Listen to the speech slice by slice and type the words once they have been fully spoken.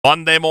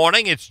Monday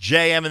morning, it's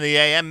JM in the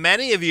AM.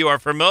 Many of you are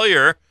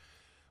familiar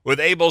with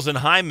Abeles and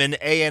Hyman,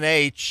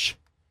 A&H.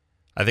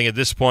 I think at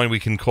this point we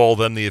can call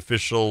them the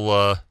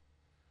official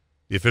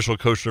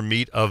kosher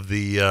meat of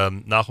the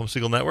Nachum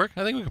Segal Network.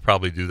 I think we could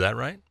probably do that,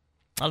 right?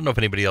 I don't know if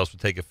anybody else would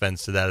take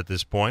offense to that at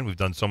this point. We've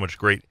done so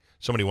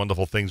many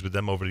wonderful things with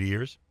them over the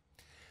years.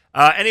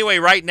 Anyway,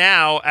 right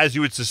now, as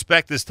you would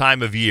suspect this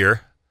time of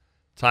year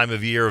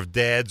of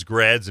dads,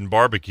 grads, and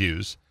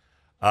barbecues,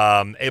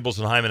 Abeles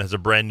and Hyman has a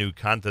brand new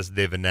contest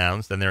they've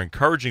announced, and they're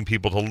encouraging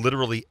people to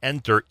literally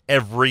enter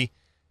every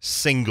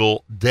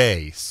single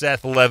day.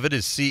 Seth Levitt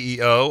is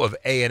CEO of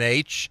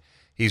A&H.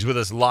 He's with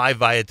us live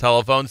via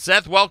telephone.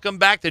 Seth, welcome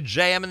back to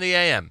JM in the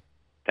AM.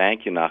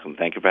 Thank you, Nachum.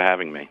 Thank you for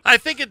having me. I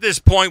think at this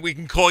point we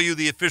can call you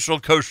the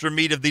official kosher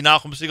meat of the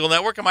Nachum Segal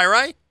Network. Am I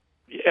right?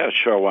 Yeah,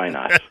 sure. Why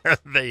not?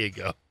 There you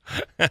go.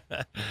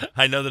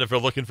 I know that if we're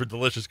looking for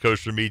delicious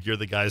kosher meat, you're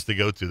the guys to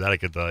go to. That I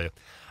can tell you.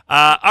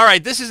 All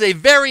right, this is a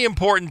very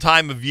important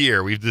time of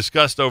year. We've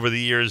discussed over the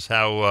years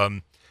how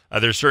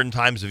there's certain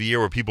times of year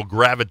where people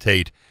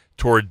gravitate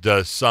toward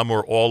some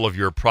or all of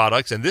your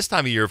products, and this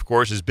time of year, of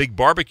course, is big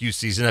barbecue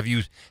season. Have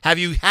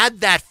you had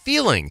that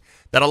feeling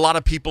that a lot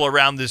of people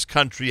around this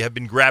country have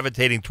been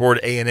gravitating toward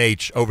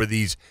A&H over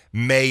these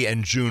May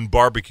and June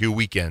barbecue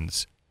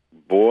weekends?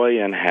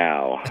 Boy, and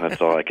how. That's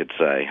all I could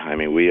say. I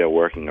mean, we are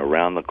working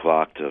around the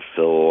clock to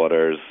fill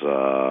orders,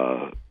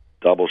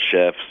 double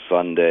shifts,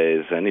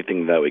 Sundays,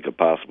 anything that we could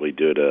possibly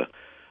do to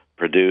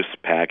produce,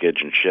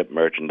 package, and ship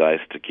merchandise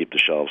to keep the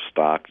shelves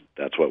stocked.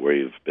 That's what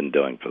we've been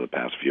doing for the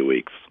past few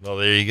weeks. Well,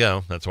 there you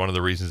go. That's one of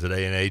the reasons that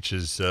A&H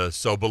is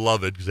so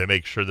beloved, because they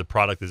make sure the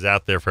product is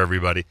out there for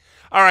everybody.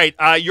 All right,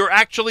 you're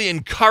actually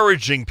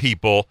encouraging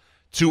people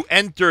to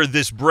enter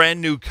this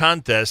brand new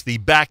contest, the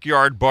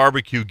Backyard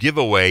Barbecue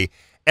Giveaway,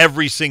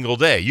 every single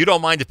day. You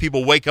don't mind if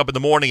people wake up in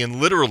the morning and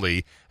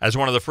literally, as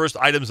one of the first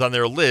items on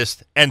their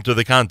list, enter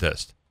the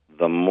contest.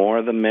 The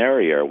more the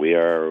merrier. We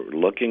are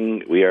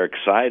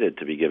excited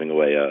to be giving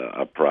away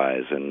a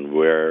prize, and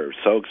we're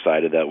so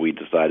excited that we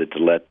decided to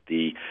let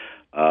the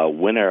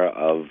winner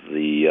of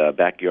the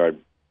backyard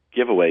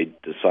giveaway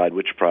decide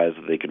which prize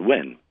they could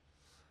win.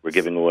 We're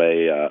giving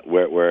away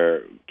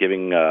we're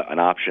giving an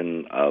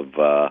option of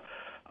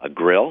a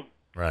grill,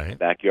 right,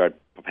 backyard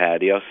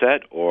patio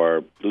set,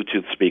 or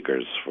Bluetooth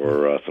speakers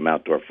for some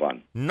outdoor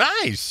fun.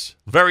 Nice,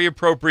 very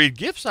appropriate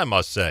gifts, I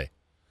must say.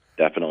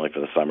 Definitely for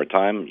the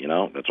summertime,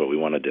 that's what we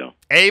want to do.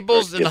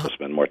 Abeles and to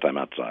spend more time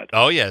outside.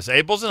 Oh yes,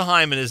 Abeles and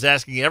Hyman is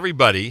asking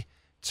everybody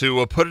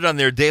to put it on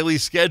their daily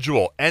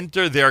schedule.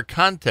 Enter their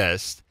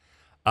contest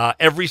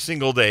every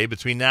single day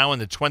between now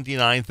and the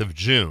 29th of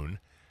June,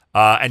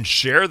 and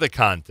share the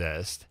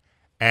contest,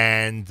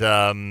 and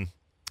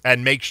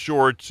make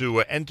sure to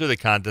enter the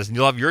contest, and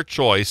you'll have your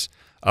choice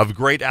of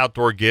great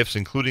outdoor gifts,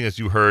 including, as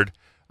you heard,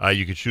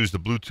 you could choose the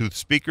Bluetooth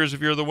speakers if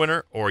you're the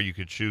winner, or you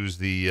could choose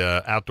the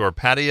outdoor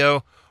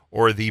patio,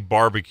 or the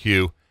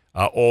barbecue,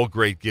 all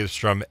great gifts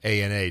from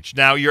A&H.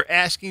 Now, you're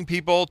asking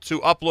people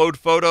to upload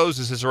photos.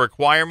 Is this a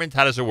requirement?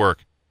 How does it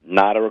work?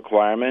 Not a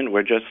requirement.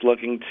 We're just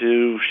looking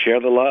to share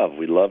the love.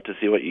 We love to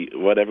see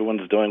what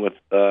everyone's doing with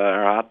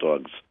our hot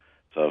dogs.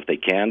 So if they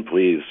can,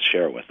 please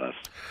share it with us.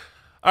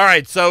 All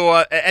right,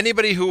 so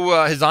anybody who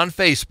is on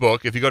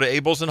Facebook, if you go to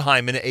Abeles and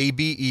Hyman,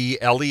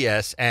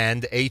 ABELES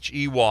and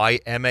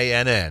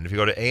HEYMANN, if you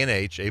go to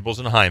A&H, Abeles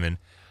and Hyman,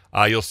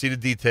 you'll see the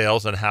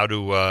details on how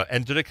to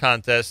enter the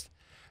contest,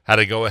 how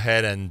to go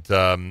ahead and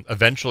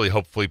eventually,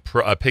 hopefully,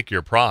 pick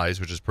your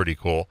prize, which is pretty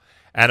cool,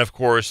 and, of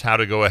course, how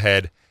to go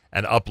ahead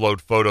and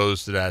upload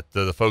photos so that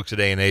the folks at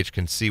A&H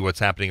can see what's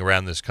happening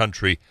around this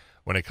country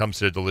when it comes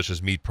to the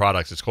delicious meat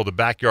products. It's called the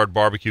Backyard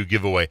Barbecue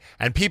Giveaway,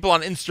 and people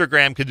on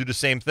Instagram can do the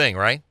same thing,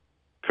 right?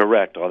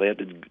 Correct. All they have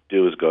to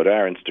do is go to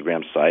our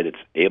Instagram site. It's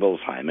Abeles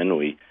Hyman.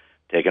 We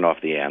taken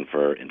off the "and"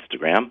 for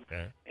Instagram,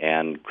 okay,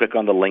 and click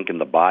on the link in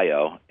the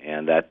bio,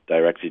 and that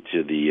directs you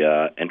to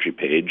the entry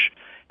page.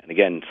 And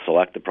again,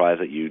 select the prize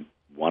that you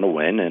want to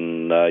win,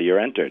 and you're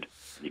entered.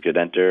 You could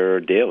enter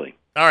daily.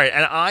 All right,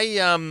 and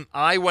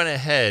I went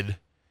ahead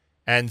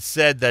and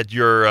said that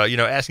you're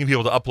asking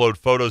people to upload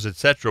photos,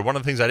 etc. One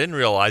of the things I didn't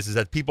realize is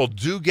that people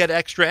do get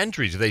extra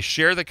entries if they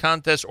share the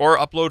contest or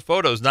upload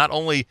photos. Not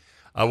only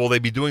will they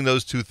be doing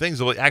those two things,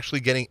 they'll be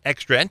actually getting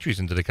extra entries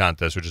into the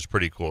contest, which is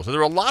pretty cool. So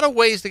there are a lot of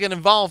ways to get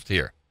involved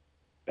here.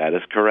 That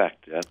is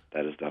correct. Yes,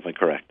 that is definitely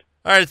correct.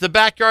 All right, it's the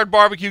Backyard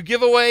Barbecue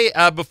Giveaway.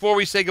 Before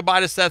we say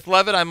goodbye to Seth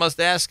Levitt, I must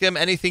ask him,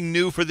 anything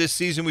new for this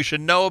season we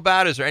should know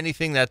about? Is there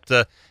anything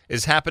that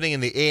is happening in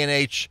the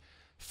A&H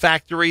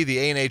factory, the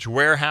A&H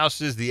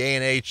warehouses, the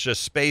A&H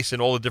space,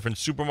 and all the different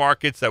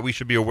supermarkets that we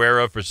should be aware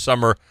of for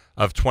summer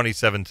of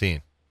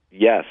 2017?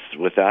 Yes,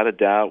 without a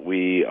doubt,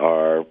 we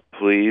are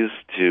pleased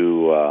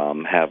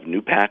to have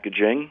new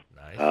packaging.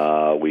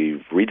 Nice.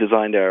 We've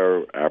redesigned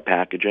our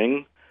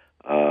packaging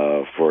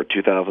for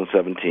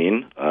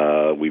 2017.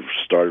 We've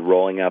started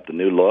rolling out the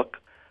new look.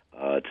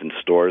 It's in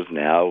stores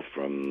now,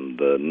 from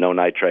the no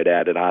nitrate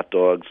added hot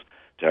dogs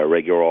to our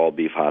regular all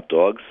beef hot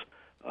dogs.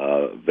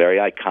 Very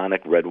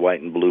iconic red,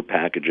 white, and blue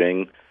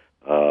packaging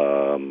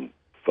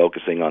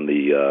focusing on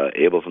the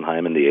Abeles and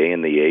Hyman, the A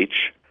and the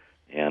H,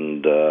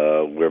 and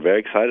we're very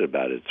excited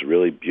about it. It's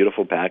really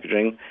beautiful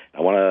packaging.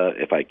 I want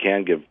to, if I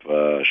can, give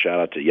a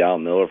shout-out to Yal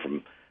Miller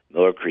from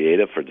Miller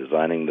Creative for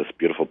designing this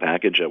beautiful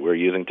package that we're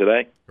using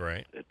today.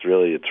 Right. It's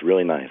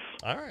really nice.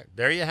 All right.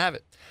 There you have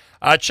it.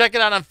 Check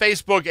it out on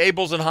Facebook,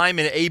 Abeles and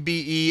Hyman,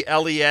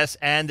 ABELES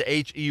and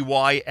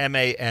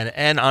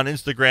HEYMANN. On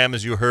Instagram,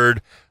 as you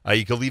heard,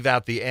 you can leave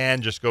out the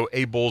and, just go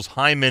Abeles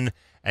Hyman,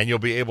 and you'll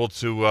be able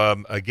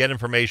to get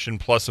information,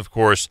 plus, of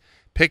course,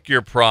 pick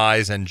your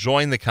prize and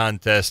join the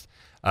contest.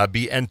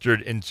 Be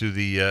entered into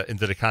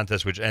the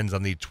contest, which ends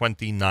on the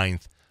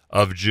 29th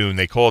of June.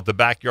 They call it the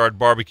Backyard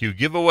Barbecue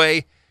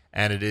Giveaway,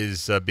 and it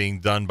is being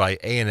done by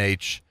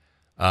A&H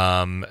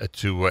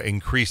to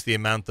increase the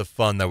amount of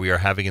fun that we are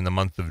having in the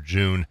month of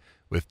June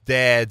with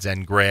dads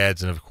and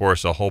grads and, of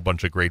course, a whole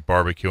bunch of great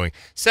barbecuing.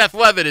 Seth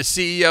Levitt is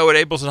CEO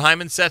at Abeles and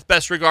Hyman. Seth,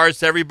 best regards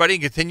to everybody,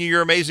 and continue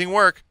your amazing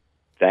work.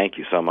 Thank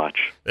you so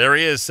much. There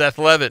he is, Seth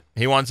Levitt.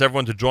 He wants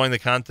everyone to join the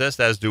contest,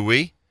 as do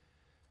we.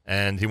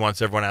 And he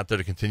wants everyone out there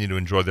to continue to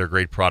enjoy their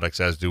great products,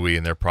 as do we,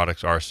 and their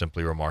products are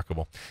simply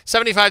remarkable.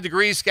 75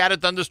 degrees,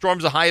 scattered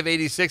thunderstorms, a high of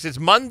 86. It's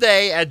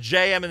Monday at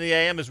JM in the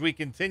AM as we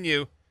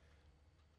continue.